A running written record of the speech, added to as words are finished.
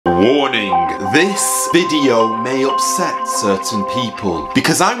Warning, this video may upset certain people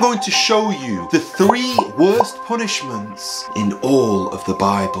because I'm going to show you the 3 worst punishments in all of the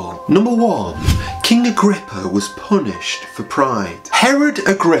Bible. Number 1, King Agrippa was punished for pride. Herod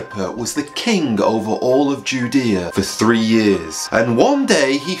Agrippa was the king over all of Judea for 3 years, and one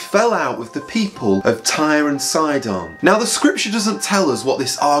day he fell out with the people of Tyre and Sidon. Now the scripture doesn't tell us what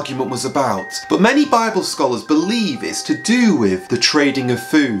this argument was about, but many Bible scholars believe it's to do with the trading of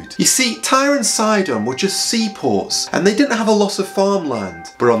food. You see, Tyre and Sidon were just seaports and they didn't have a lot of farmland.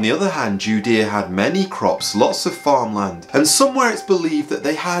 But on the other hand, Judea had many crops, lots of farmland, and somewhere it's believed that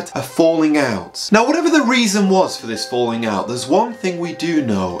they had a falling out. Now whatever the reason was for this falling out, there's one thing we do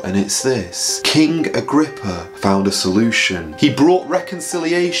know, and it's this. King Agrippa found a solution. He brought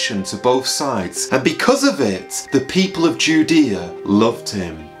reconciliation to both sides, and because of it, the people of Judea loved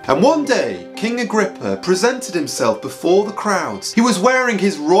him. And one day, King Agrippa presented himself before the crowds. He was wearing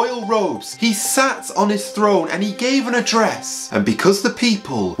his royal robes. He sat on his throne and he gave an address. And because the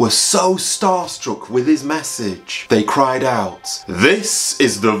people were so starstruck with his message, they cried out, "This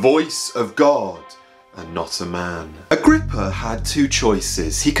is the voice of God and not a man." Agrippa had 2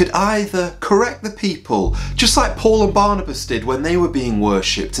 choices. He could either correct the people, just like Paul and Barnabas did when they were being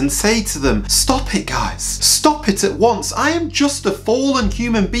worshipped, and say to them, "Stop it, guys. Stop it at once. I am just a fallen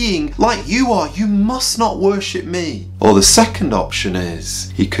human being like you are. You must not worship me." Or the second option is,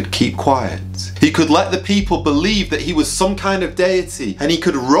 he could keep quiet. He could let the people believe that he was some kind of deity and he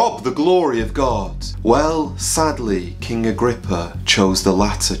could rob the glory of God. Well, sadly, King Agrippa chose the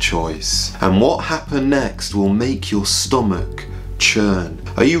latter choice. And what happened next will make your stomach churn.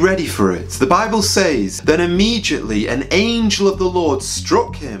 Are you ready for it? The Bible says, "Then immediately an angel of the Lord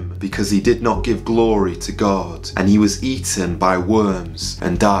struck him because he did not give glory to God, and he was eaten by worms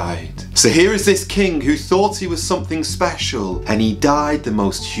and died." So here is this king who thought he was something special, and he died the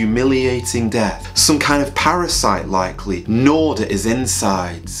most humiliating death. Some kind of parasite likely gnawed at his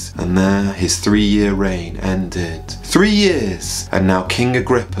insides, and there his 3-year reign ended. 3 years, and now King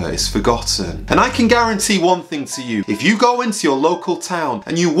Agrippa is forgotten. And I can guarantee one thing to you: if you go into your local town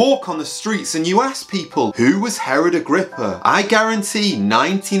and you walk on the streets and you ask people, who was Herod Agrippa, I guarantee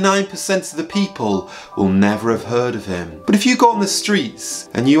 99% of the people will never have heard of him. But if you go on the streets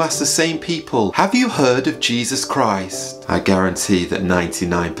and you ask the same people, have you heard of Jesus Christ? I guarantee that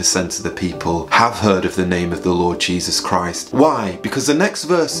 99% of the people have heard of the name of the Lord Jesus Christ. Why? Because the next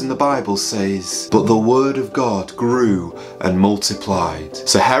verse in the Bible says, "But the word of God grew and multiplied."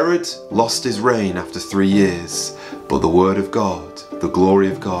 So Herod lost his reign after 3 years, but the word of God, the glory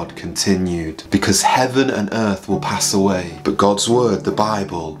of God, continued. Because heaven and earth will pass away, but God's word, the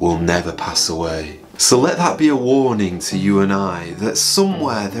Bible, will never pass away. So let that be a warning to you and I, that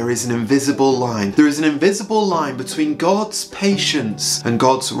somewhere there is an invisible line. There is an invisible line between God's patience and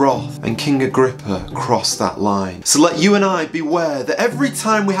God's wrath, and King Agrippa crossed that line. So let you and I beware that every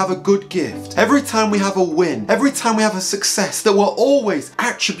time we have a good gift, every time we have a win, every time we have a success, that we're always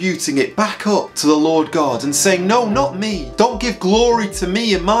attributing it back up to the Lord God and saying, "No, not me. Don't give glory to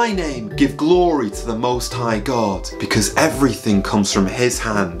me in my name. Give glory to the Most High God," because everything comes from His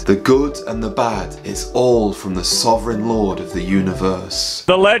hand. The good and the bad. It's all from the sovereign Lord of the universe.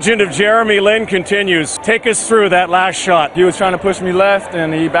 The legend of Jeremy Lin continues. Take us through that last shot. He was trying to push me left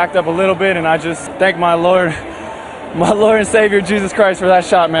and he backed up a little bit, and I just thank my Lord and Savior Jesus Christ for that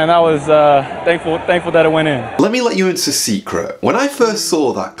shot, man. That was thankful that it went in. Let me let you into a secret. When I first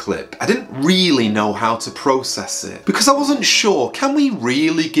saw that clip, I didn't really know how to process it, because I wasn't sure, can we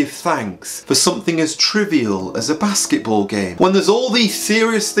really give thanks for something as trivial as a basketball game? When there's all these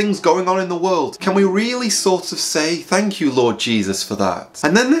serious things going on in the world, can we really sort of say, "Thank you, Lord Jesus, for that"?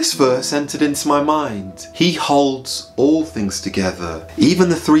 And then this verse entered into my mind. He holds all things together, even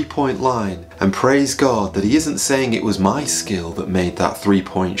the 3-point line. And praise God that He isn't saying it was my skill that made that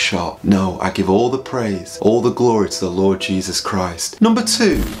 3-point shot. No, I give all the praise, all the glory to the Lord Jesus Christ. Number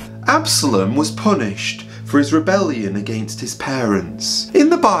 2, Absalom was punished for his rebellion against his parents. In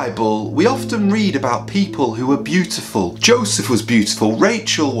the Bible, we often read about people who were beautiful. Joseph was beautiful,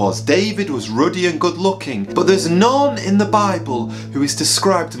 Rachel was, David was ruddy and good looking, but there's none in the Bible who is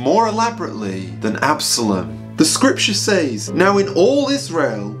described more elaborately than Absalom. The scripture says, "Now in all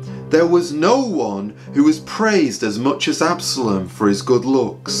Israel, there was no one who was praised as much as Absalom for his good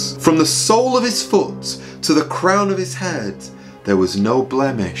looks. From the sole of his foot to the crown of his head, there was no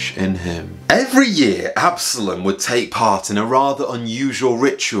blemish in him. Every year, Absalom would take part in a rather unusual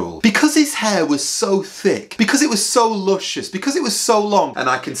ritual. Because his hair was so thick, because it was so luscious, because it was so long, and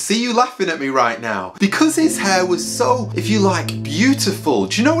I can see you laughing at me right now, because his hair was so, if you like, beautiful,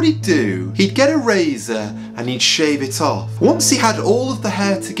 do you know what he'd do? He'd get a razor and he'd shave it off. Once he had all of the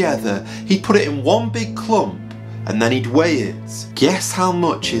hair together, he'd put it in one big clump and then he'd weigh it. Guess how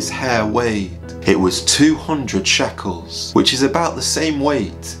much his hair weighed? It was 200 shekels, which is about the same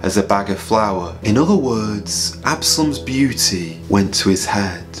weight as a bag of flour. In other words, Absalom's beauty went to his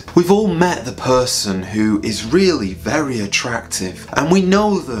head. We've all met the person who is really very attractive, and we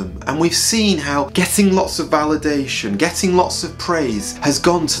know them, and we've seen how getting lots of validation, getting lots of praise has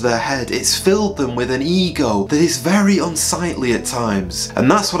gone to their head. It's filled them with an ego that is very unsightly at times, and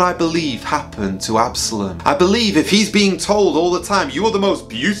that's what I believe happened to Absalom. I believe if he's being told all the time, you are the most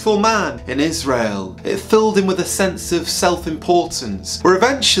beautiful man in Israel, it filled him with a sense of self-importance, where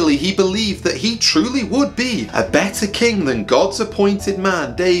eventually he believed that he truly would be a better king than God's appointed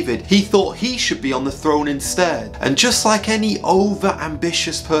man, David. He thought he should be on the throne instead. And just like any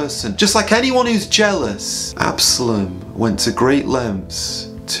over-ambitious person, just like anyone who's jealous, Absalom went to great lengths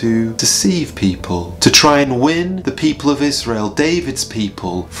to deceive people, to try and win the people of Israel, David's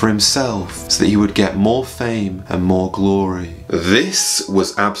people, for himself, so that he would get more fame and more glory. This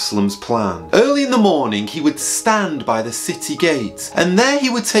was Absalom's plan. Early in the morning, he would stand by the city gate, and there he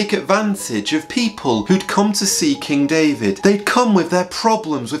would take advantage of people who'd come to see King David. They'd come with their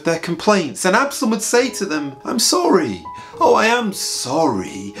problems, with their complaints, and Absalom would say to them, "I'm sorry. Oh, I am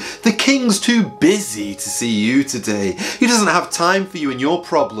sorry. The king's too busy to see you today. He doesn't have time for you and your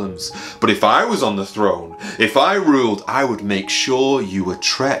problems. But if I was on the throne, if I ruled, I would make sure you were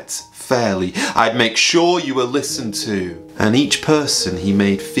treated fairly. I'd make sure you were listened to." And each person he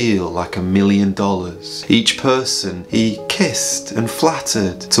made feel like $1 million. Each person he kissed and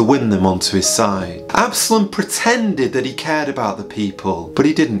flattered to win them onto his side. Absalom pretended that he cared about the people, but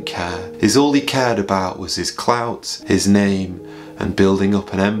he didn't care. All he cared about was his clout, his name, and building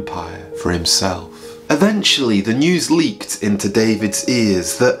up an empire for himself. Eventually, the news leaked into David's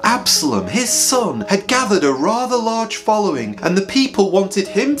ears that Absalom, his son, had gathered a rather large following, and the people wanted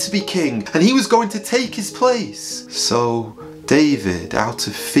him to be king, and he was going to take his place. So David, out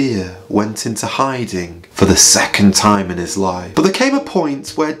of fear, went into hiding for the second time in his life. But there came a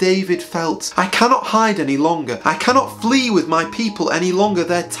point where David felt, I cannot hide any longer. I cannot flee with my people any longer.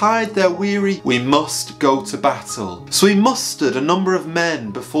 They're tired, they're weary. We must go to battle. So he mustered a number of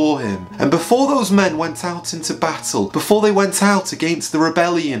men before him. And before those men went out into battle, before they went out against the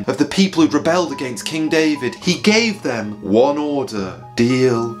rebellion of the people who'd rebelled against King David, he gave them one order: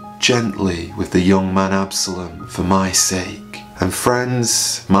 deal gently with the young man Absalom for my sake. And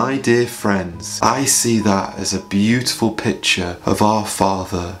friends, my dear friends, I see that as a beautiful picture of our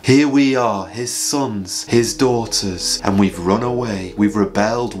Father. Here we are, his sons, his daughters, and we've run away, we've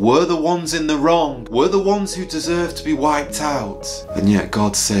rebelled, we're the ones in the wrong, we're the ones who deserve to be wiped out. And yet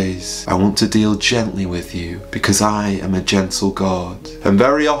God says, I want to deal gently with you because I am a gentle God. And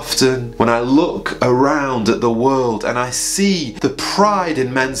very often, when I look around at the world and I see the pride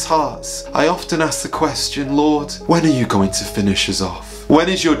in men's hearts, I often ask the question, Lord, when are you going to finish us off? When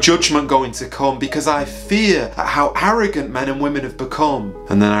is your judgment going to come? Because I fear at how arrogant men and women have become.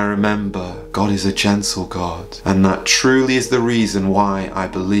 And then I remember God is a gentle God, and that truly is the reason why I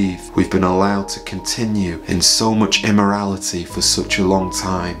believe we've been allowed to continue in so much immorality for such a long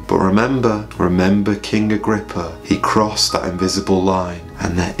time. But remember King Agrippa, he crossed that invisible line.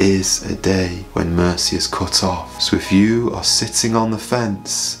 And there is a day when mercy is cut off. So if you are sitting on the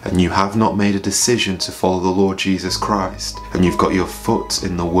fence and you have not made a decision to follow the Lord Jesus Christ, and you've got your foot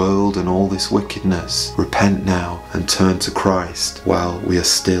in the world and all this wickedness, repent now and turn to Christ while we are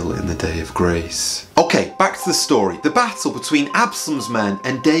still in the day of grace. Okay, back to the story. The battle between Absalom's men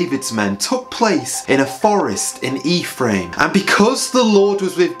and David's men took place in a forest in Ephraim. And because the Lord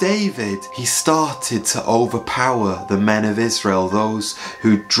was with David, he started to overpower the men of Israel, those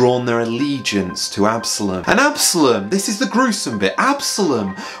who'd drawn their allegiance to Absalom. And Absalom, this is the gruesome bit,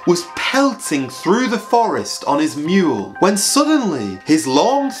 Absalom was pelting through the forest on his mule when suddenly his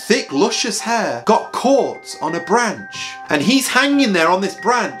long, thick, luscious hair got caught on a branch. And he's hanging there on this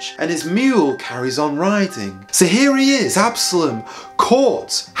branch and his mule carries on riding. So here he is, Absalom,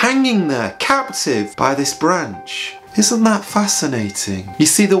 caught, hanging there, captive by this branch. Isn't that fascinating? You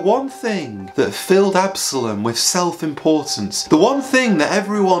see, the one thing that filled Absalom with self-importance, the one thing that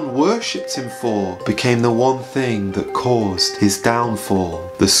everyone worshipped him for, became the one thing that caused his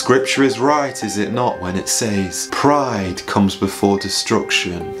downfall. The scripture is right, is it not, when it says, pride comes before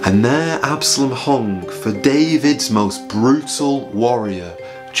destruction. And there Absalom hung for David's most brutal warrior,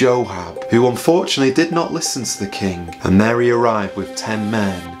 Joab, who unfortunately did not listen to the king, and there he arrived with 10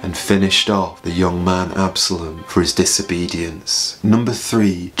 men and finished off the young man Absalom for his disobedience. Number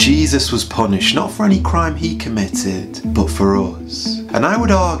 3, Jesus was punished not for any crime he committed, but for us. And I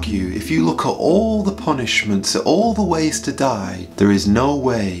would argue, if you look at all the punishments, at all the ways to die, there is no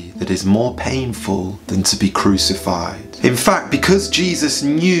way that is more painful than to be crucified. In fact, because Jesus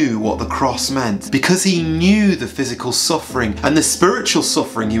knew what the cross meant, because he knew the physical suffering and the spiritual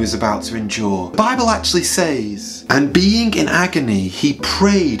suffering he was about to endure, the Bible actually says, and being in agony, he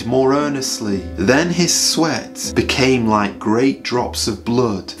prayed more earnestly. Then his sweat became like great drops of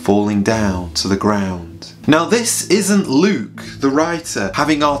blood falling down to the ground. Now this isn't Luke, the writer,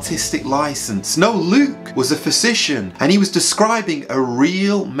 having artistic license. No, Luke was a physician and he was describing a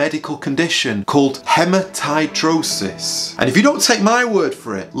real medical condition called hematidrosis. And if you don't take my word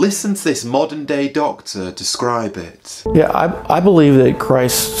for it, listen to this modern day doctor describe it. Yeah, I believe that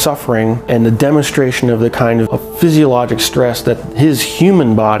Christ's suffering and the demonstration of the kind of physiologic stress that his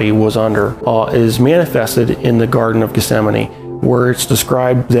human body was under is manifested in the Garden of Gethsemane, where it's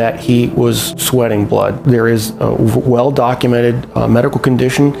described that he was sweating blood. There is a well-documented medical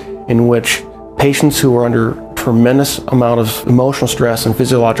condition in which patients who are under tremendous amount of emotional stress and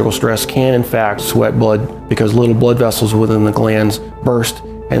physiological stress can in fact sweat blood because little blood vessels within the glands burst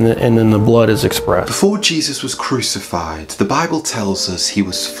and then the blood is expressed. Before Jesus was crucified, the Bible tells us he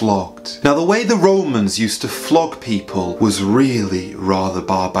was flogged. Now the way the Romans used to flog people was really rather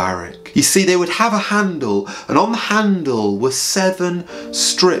barbaric. You see, they would have a handle, and on the handle were 7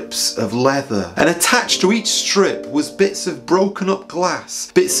 strips of leather, and attached to each strip was bits of broken up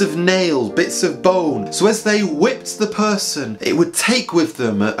glass, bits of nail, bits of bone. So as they whipped the person, it would take with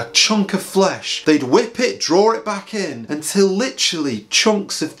them a chunk of flesh. They'd whip it, draw it back in, until literally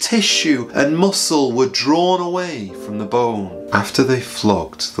chunks of tissue and muscle were drawn away from the bone. After they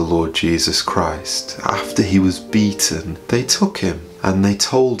flogged the Lord Jesus Christ, after he was beaten, they took him and they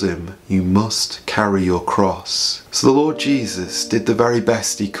told him, you must carry your cross. So the Lord Jesus did the very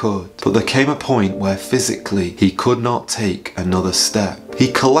best he could, but there came a point where physically he could not take another step.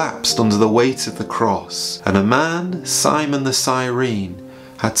 He collapsed under the weight of the cross, and a man, Simon the Cyrene,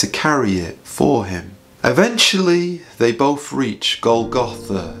 had to carry it for him. Eventually, they both reached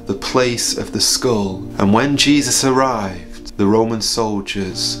Golgotha, the place of the skull, and when Jesus arrived, the Roman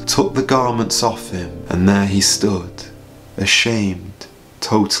soldiers took the garments off him, and there he stood, ashamed,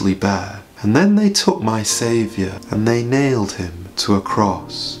 totally bare. And then they took my Saviour and they nailed him to a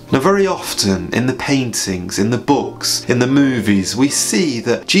cross. Now very often in the paintings, in the books, in the movies, we see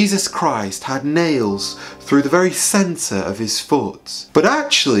that Jesus Christ had nails through the very centre of his foot. But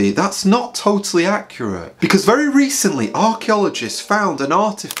actually that's not totally accurate, because very recently archaeologists found an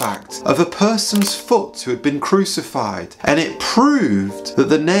artefact of a person's foot who had been crucified, and it proved that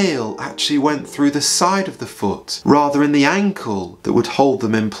the nail actually went through the side of the foot rather than the ankle that would hold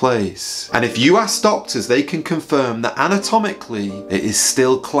them in place. And if you ask doctors, they can confirm that anatomically it is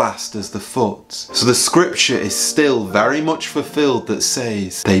still classed as the foot. So the scripture is still very much fulfilled that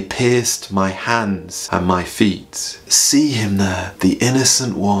says, they pierced my hands and my feet. See him there, the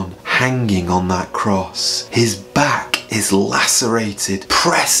innocent one, hanging on that cross. His back is lacerated,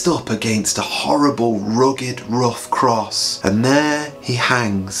 pressed up against a horrible, rugged, rough cross. And there he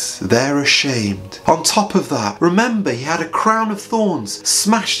hangs, there ashamed. On top of that, remember he had a crown of thorns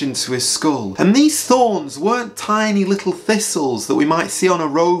smashed into his skull. And these thorns weren't tiny little thistles that we might see on a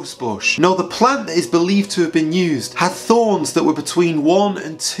rose bush. No, the plant that is believed to have been used had thorns that were between 1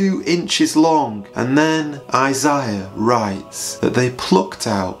 and 2 inches long. And then Isaiah writes that they plucked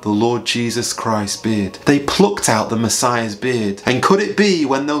out the Lord Jesus Christ's beard. They plucked out the Messiah's beard. And could it be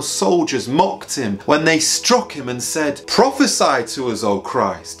when those soldiers mocked him, when they struck him and said, prophesy to us, O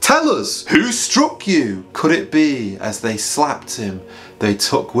Christ, tell us, who struck you? Could it be as they slapped him, they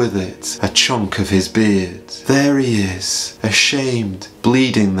took with it a chunk of his beard? There he is, ashamed,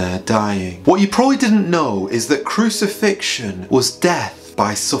 bleeding there, dying. What you probably didn't know is that crucifixion was death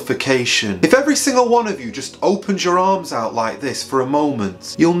by suffocation. If every single one of you just opens your arms out like this for a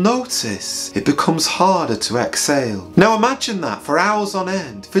moment, you'll notice it becomes harder to exhale. Now imagine that for hours on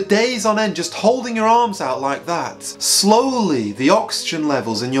end, for days on end, just holding your arms out like that. Slowly the oxygen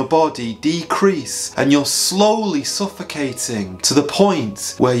levels in your body decrease and you're slowly suffocating to the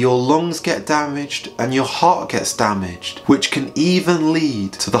point where your lungs get damaged and your heart gets damaged, which can even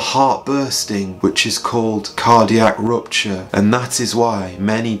lead to the heart bursting, which is called cardiac rupture. And that is why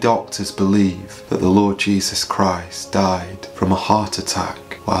many doctors believe that the Lord Jesus Christ died from a heart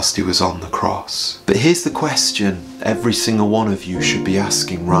attack whilst he was on the cross. But here's the question every single one of you should be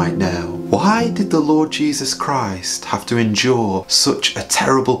asking right now. Why did the Lord Jesus Christ have to endure such a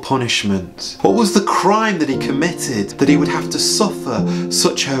terrible punishment? What was the crime that he committed that he would have to suffer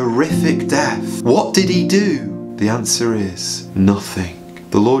such a horrific death? What did he do? The answer is nothing.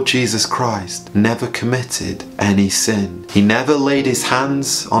 The Lord Jesus Christ never committed any sin. He never laid his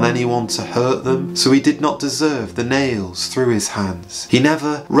hands on anyone to hurt them, so he did not deserve the nails through his hands. He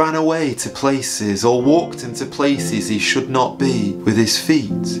never ran away to places or walked into places he should not be with his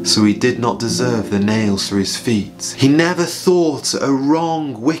feet, so he did not deserve the nails through his feet. He never thought a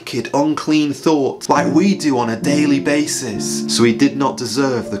wrong, wicked, unclean thought like we do on a daily basis, so he did not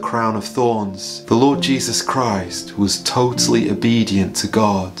deserve the crown of thorns. The Lord Jesus Christ was totally obedient to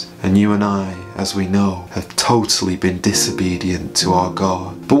God, and you and I, as we know, have totally been disobedient to our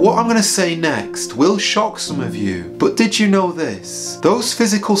God. But what I'm going to say next will shock some of you, but did you know this? Those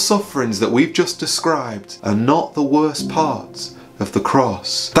physical sufferings that we've just described are not the worst part of the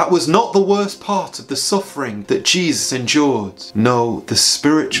cross. That was not the worst part of the suffering that Jesus endured. No, the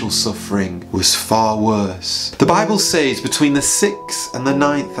spiritual suffering was far worse. The Bible says between the 6th and the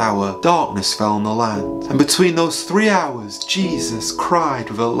 9th hour, darkness fell on the land. And between those 3 hours, Jesus cried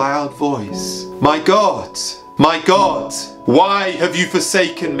with a loud voice, my God, why have you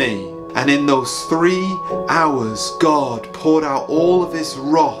forsaken me? And in those 3 hours, God poured out all of his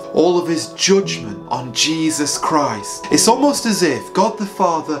wrath, all of his judgment on Jesus Christ. It's almost as if God the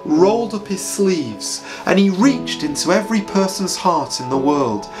Father rolled up his sleeves and he reached into every person's heart in the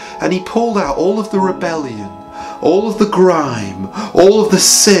world and he pulled out all of the rebellion, all of the grime, all of the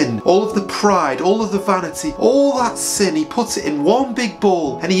sin, all of the pride, all of the vanity, all that sin, he put it in one big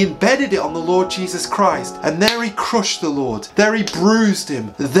ball and he embedded it on the Lord Jesus Christ. And there he crushed the Lord, there he bruised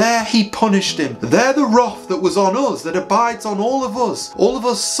him, there he punished him. There the wrath that was on us, that abides on all of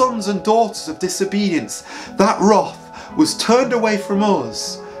us sons and daughters of disobedience, that wrath was turned away from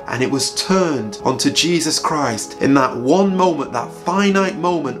us. And it was turned onto Jesus Christ. In that one moment, that finite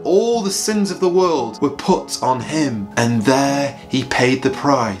moment, all the sins of the world were put on him. And there he paid the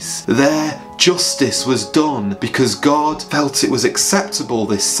price. There justice was done because God felt it was acceptable,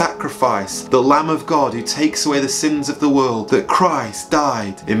 this sacrifice, the Lamb of God who takes away the sins of the world, that Christ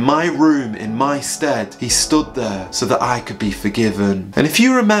died in my room, in my stead. He stood there so that I could be forgiven. And if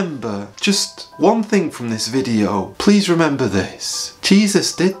you remember just one thing from this video, please remember this.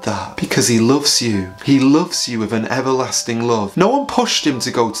 Jesus did that because he loves you. He loves you with an everlasting love. No one pushed him to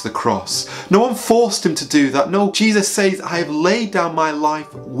go to the cross. No one forced him to do that. No, Jesus says, I have laid down my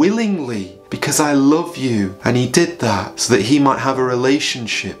life willingly because I love you. And he did that so that he might have a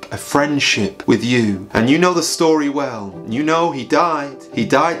relationship, a friendship with you. And you know the story well. You know he died. He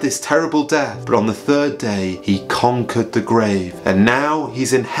died this terrible death, but on the 3rd day he conquered the grave. And now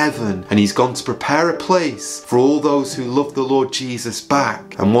he's in heaven and he's gone to prepare a place for all those who love the Lord Jesus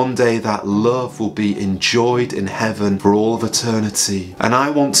back. And one day that love will be enjoyed in heaven for all of eternity. And I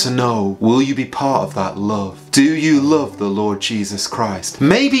want to know, will you be part of that love? Do you love the Lord Jesus Christ?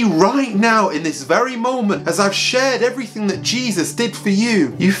 Maybe right now in this very moment, as I've shared everything that Jesus did for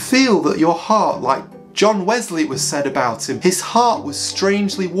you, you feel that your heart, like John Wesley, it was said about him, his heart was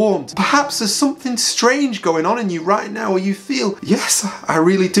strangely warmed. Perhaps there's something strange going on in you right now where you feel, yes, I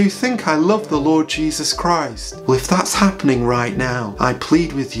really do think I love the Lord Jesus Christ. Well, if that's happening right now, I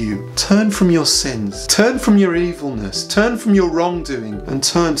plead with you, turn from your sins, turn from your evilness, turn from your wrongdoing, and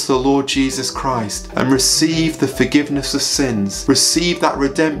turn to the Lord Jesus Christ and receive the forgiveness of sins. Receive that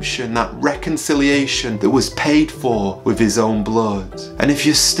redemption, that reconciliation that was paid for with his own blood. And if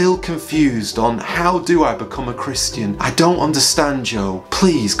you're still confused on how do I become a Christian? I don't understand, Joe.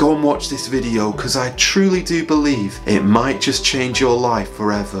 Please go and watch this video because I truly do believe it might just change your life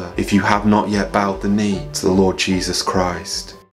forever if you have not yet bowed the knee to the Lord Jesus Christ.